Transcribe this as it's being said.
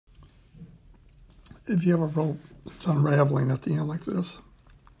If you have a rope that's unraveling at the end like this,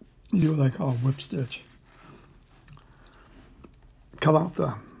 you do what I call a whip stitch. Cut out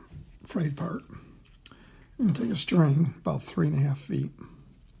the frayed part and take a string about 3.5 feet.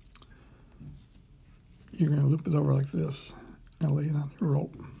 You're going to loop it over like this and lay it on your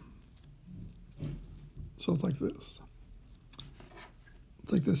rope. So it's like this.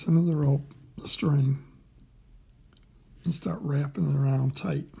 Take this end of the rope, the string, and start wrapping it around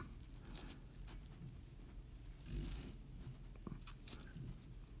tight.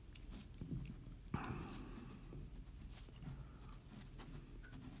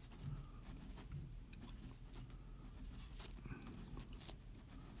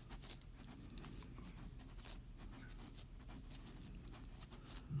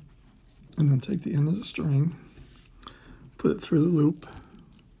 And then take the end of the string, put it through the loop,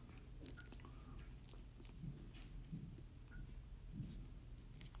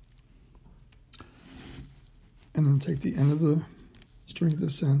 and then take the end of the string at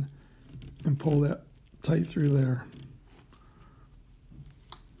this end and pull that tight through there.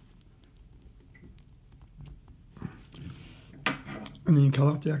 And then you cut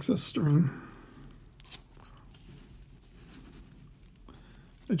out the excess string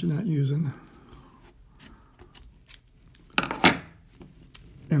that you're not using.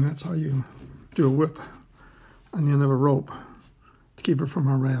 And that's how you do a whip on the end of a rope to keep it from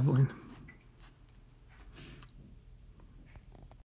unraveling.